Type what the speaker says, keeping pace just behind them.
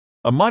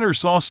A miter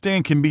saw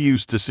stand can be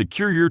used to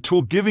secure your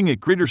tool, giving it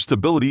greater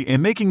stability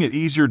and making it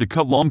easier to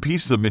cut long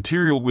pieces of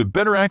material with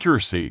better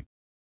accuracy.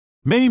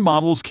 Many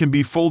models can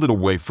be folded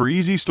away for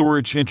easy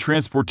storage and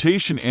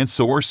transportation, and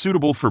so are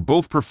suitable for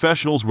both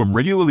professionals when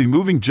regularly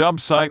moving job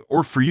site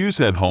or for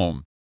use at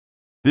home.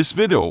 This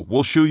video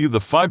will show you the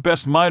 5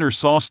 best miter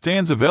saw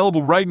stands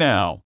available right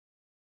now.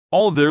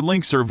 All of their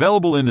links are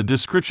available in the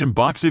description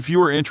box if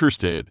you are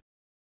interested.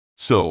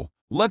 So,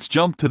 let's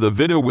jump to the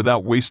video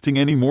without wasting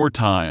any more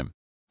time.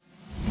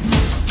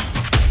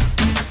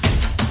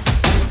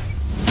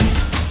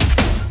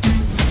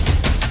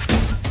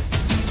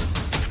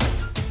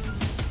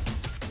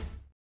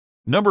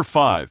 Number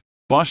 5.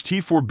 Bosch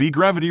T4B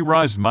Gravity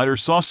Rise Miter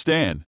Saw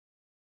Stand.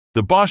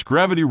 The Bosch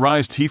Gravity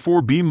Rise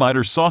T4B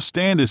Miter Saw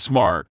Stand is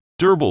smart,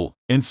 durable,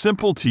 and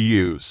simple to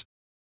use.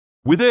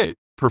 With it,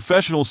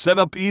 professionals set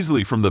up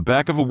easily from the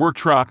back of a work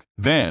truck,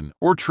 van,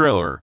 or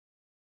trailer.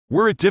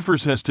 Where it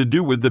differs has to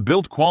do with the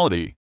build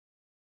quality.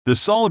 The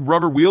solid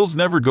rubber wheels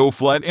never go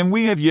flat, and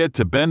we have yet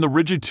to bend the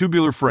rigid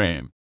tubular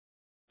frame.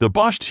 The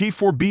Bosch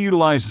T4B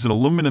utilizes an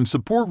aluminum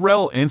support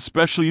rail and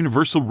special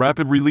universal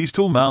rapid release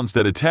tool mounts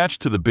that attach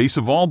to the base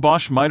of all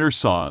Bosch miter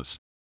saws.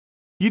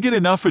 You get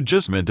enough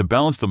adjustment to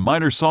balance the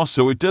miter saw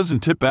so it doesn't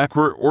tip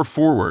backward or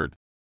forward.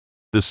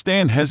 The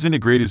stand has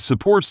integrated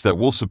supports that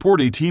will support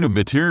 18 of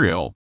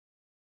material.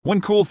 One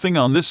cool thing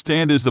on this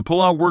stand is the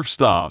pull-out work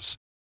stops.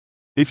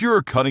 If you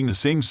are cutting the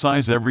same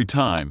size every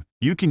time,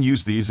 you can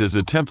use these as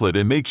a template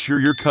and make sure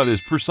your cut is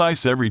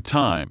precise every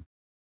time.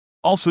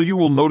 Also, you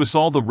will notice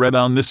all the red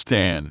on this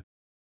stand.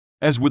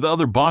 As with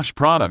other Bosch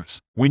products,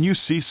 when you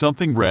see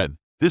something red,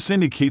 this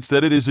indicates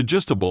that it is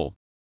adjustable.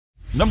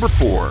 Number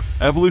 4.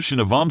 Evolution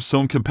of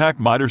Omsone Compact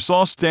Miter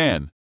Saw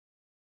Stand.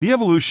 The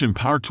Evolution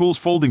Power Tools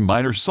Folding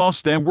Miter Saw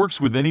Stand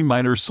works with any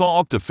miter saw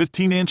up to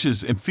 15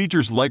 inches and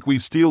features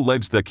lightweight steel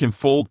legs that can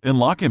fold and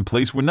lock in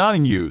place when not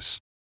in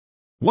use.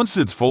 Once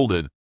it's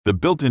folded, the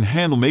built-in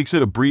handle makes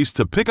it a breeze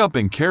to pick up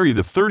and carry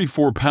the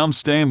 34-pound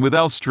stand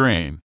without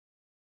strain.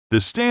 The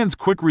stand's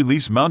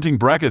quick-release mounting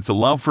brackets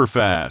allow for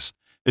fast,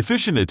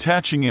 efficient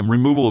attaching and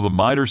removal of a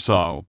miter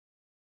saw.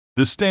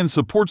 The stand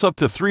supports up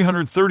to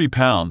 330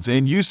 pounds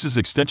and uses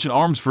extension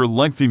arms for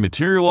lengthy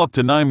material up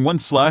to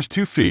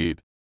 9.1/2 feet.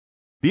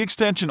 The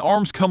extension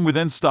arms come with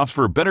end stops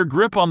for a better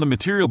grip on the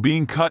material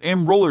being cut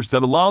and rollers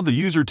that allow the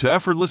user to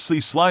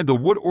effortlessly slide the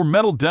wood or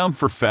metal down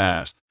for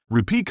fast,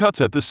 repeat cuts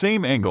at the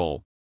same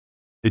angle.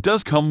 It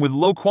does come with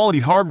low-quality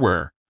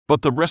hardware,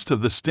 but the rest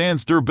of the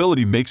stand's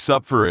durability makes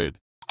up for it.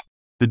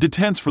 The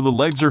detents for the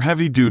legs are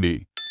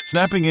heavy-duty,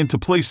 snapping into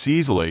place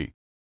easily.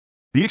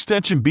 The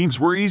extension beams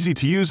were easy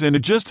to use and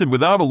adjusted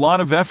without a lot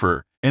of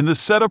effort, and the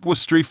setup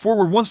was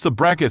straightforward once the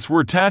brackets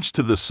were attached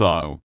to the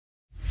saw.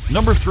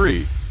 Number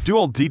 3.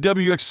 DEWALT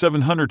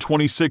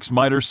DWX726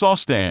 Miter Saw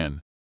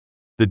Stand.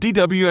 The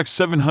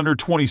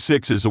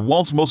DWX726 is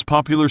DEWALT's most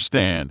popular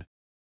stand.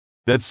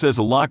 That says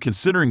a lot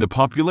considering the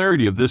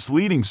popularity of this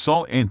leading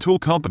saw and tool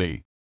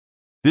company.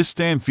 This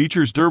stand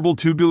features durable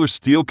tubular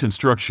steel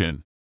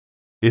construction.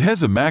 It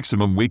has a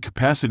maximum weight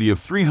capacity of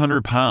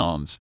 300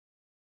 pounds.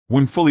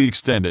 When fully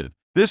extended,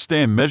 this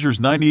stand measures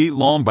 98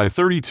 long by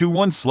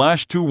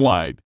 32.1/2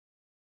 wide.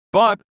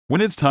 But, when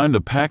it's time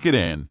to pack it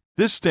in,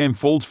 this stand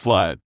folds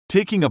flat,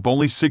 taking up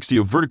only 60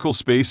 of vertical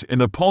space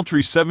and a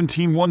paltry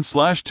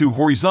 17.1/2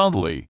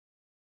 horizontally.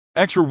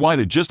 Extra wide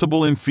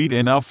adjustable in-feed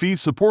and out-feed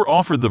support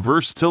offer the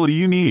versatility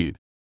you need.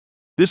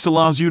 This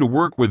allows you to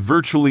work with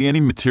virtually any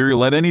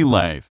material at any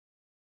length.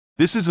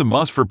 This is a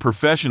must for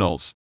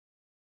professionals.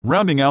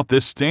 Rounding out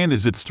this stand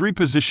is its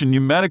 3-position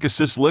pneumatic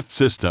assist lift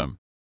system.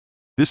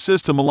 This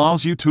system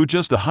allows you to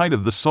adjust the height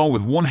of the saw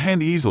with one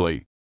hand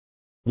easily.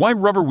 Wide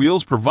rubber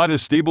wheels provide a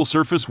stable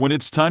surface when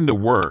it's time to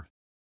work.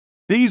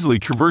 They easily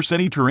traverse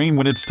any terrain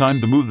when it's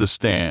time to move the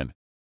stand.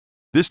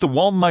 This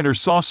DEWALT miter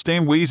saw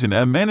stand weighs in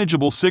a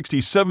manageable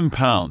 67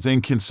 pounds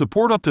and can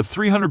support up to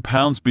 300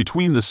 pounds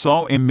between the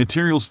saw and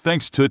materials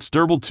thanks to its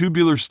durable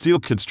tubular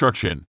steel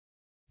construction.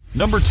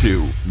 Number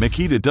 2.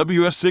 Makita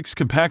WS6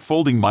 Compact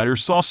Folding Miter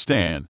Saw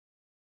Stand.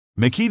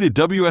 Makita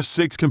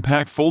WS6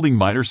 Compact Folding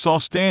Miter Saw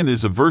Stand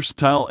is a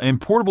versatile and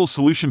portable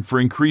solution for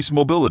increased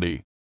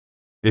mobility.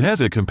 It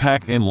has a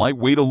compact and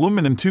lightweight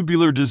aluminum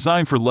tubular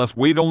design for left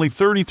weight only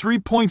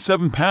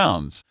 33.7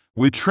 pounds,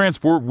 with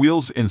transport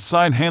wheels and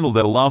side handle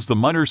that allows the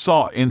miter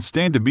saw and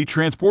stand to be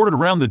transported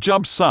around the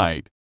job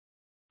site.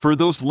 For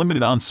those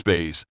limited on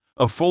space,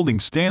 a folding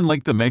stand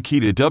like the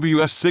Makita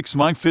WS6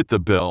 might fit the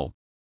bill.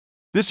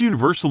 This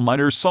universal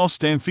miter saw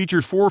stand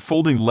features 4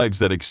 folding legs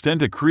that extend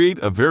to create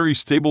a very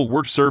stable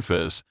work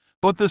surface,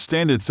 but the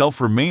stand itself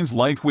remains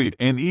lightweight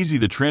and easy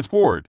to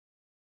transport.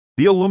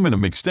 The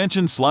aluminum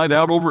extensions slide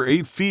out over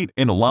 8 feet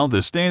and allow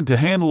the stand to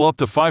handle up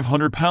to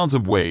 500 pounds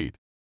of weight.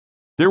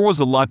 There was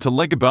a lot to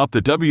like about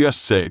the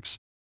WS6.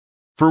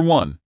 For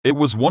one, it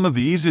was one of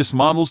the easiest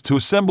models to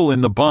assemble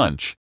in the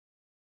bunch.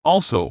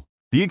 Also,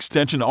 the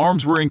extension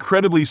arms were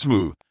incredibly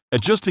smooth,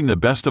 adjusting the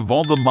best of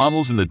all the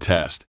models in the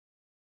test.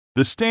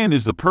 The stand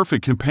is the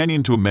perfect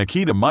companion to a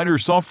Makita miter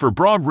saw for a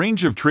broad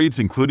range of trades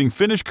including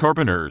finish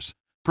carpenters,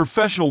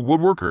 professional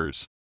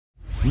woodworkers,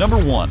 Number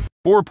 1.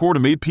 Bora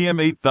Portamate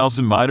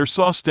PM8000 Miter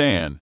Saw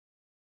Stand.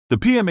 The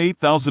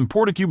PM8000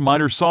 Portacube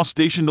miter saw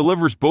station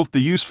delivers both the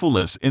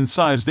usefulness and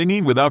size they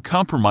need without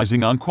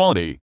compromising on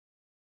quality.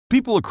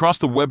 People across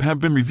the web have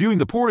been reviewing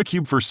the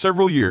Portacube for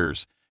several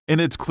years,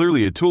 and it's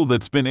clearly a tool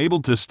that's been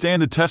able to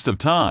stand the test of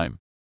time.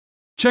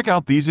 Check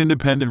out these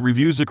independent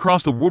reviews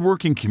across the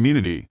woodworking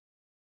community.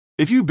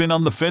 If you've been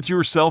on the fence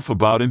yourself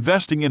about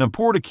investing in a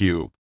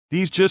Portacube,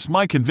 these just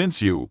might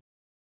convince you.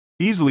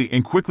 Easily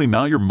and quickly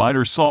mount your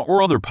miter saw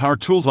or other power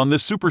tools on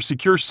this super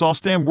secure saw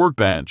stand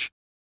workbench.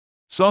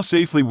 Saw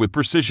safely with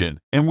precision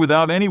and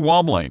without any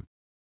wobbling.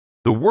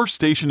 The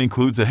workstation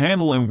includes a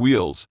handle and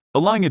wheels,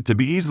 allowing it to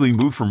be easily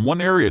moved from one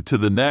area to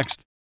the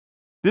next.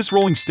 This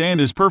rolling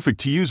stand is perfect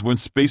to use when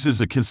space is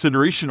a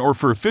consideration or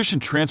for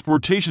efficient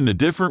transportation to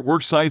different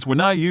work sites when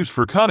not used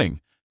for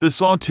cutting. The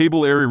saw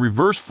table area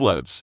reverse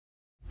flips.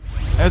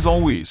 As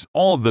always,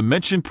 all of the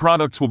mentioned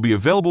products will be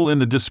available in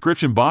the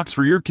description box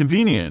for your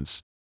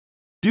convenience.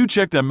 Do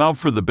check them out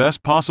for the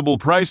best possible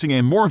pricing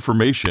and more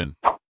information.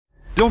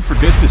 Don't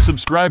forget to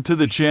subscribe to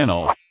the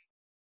channel.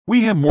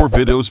 We have more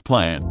videos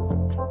planned.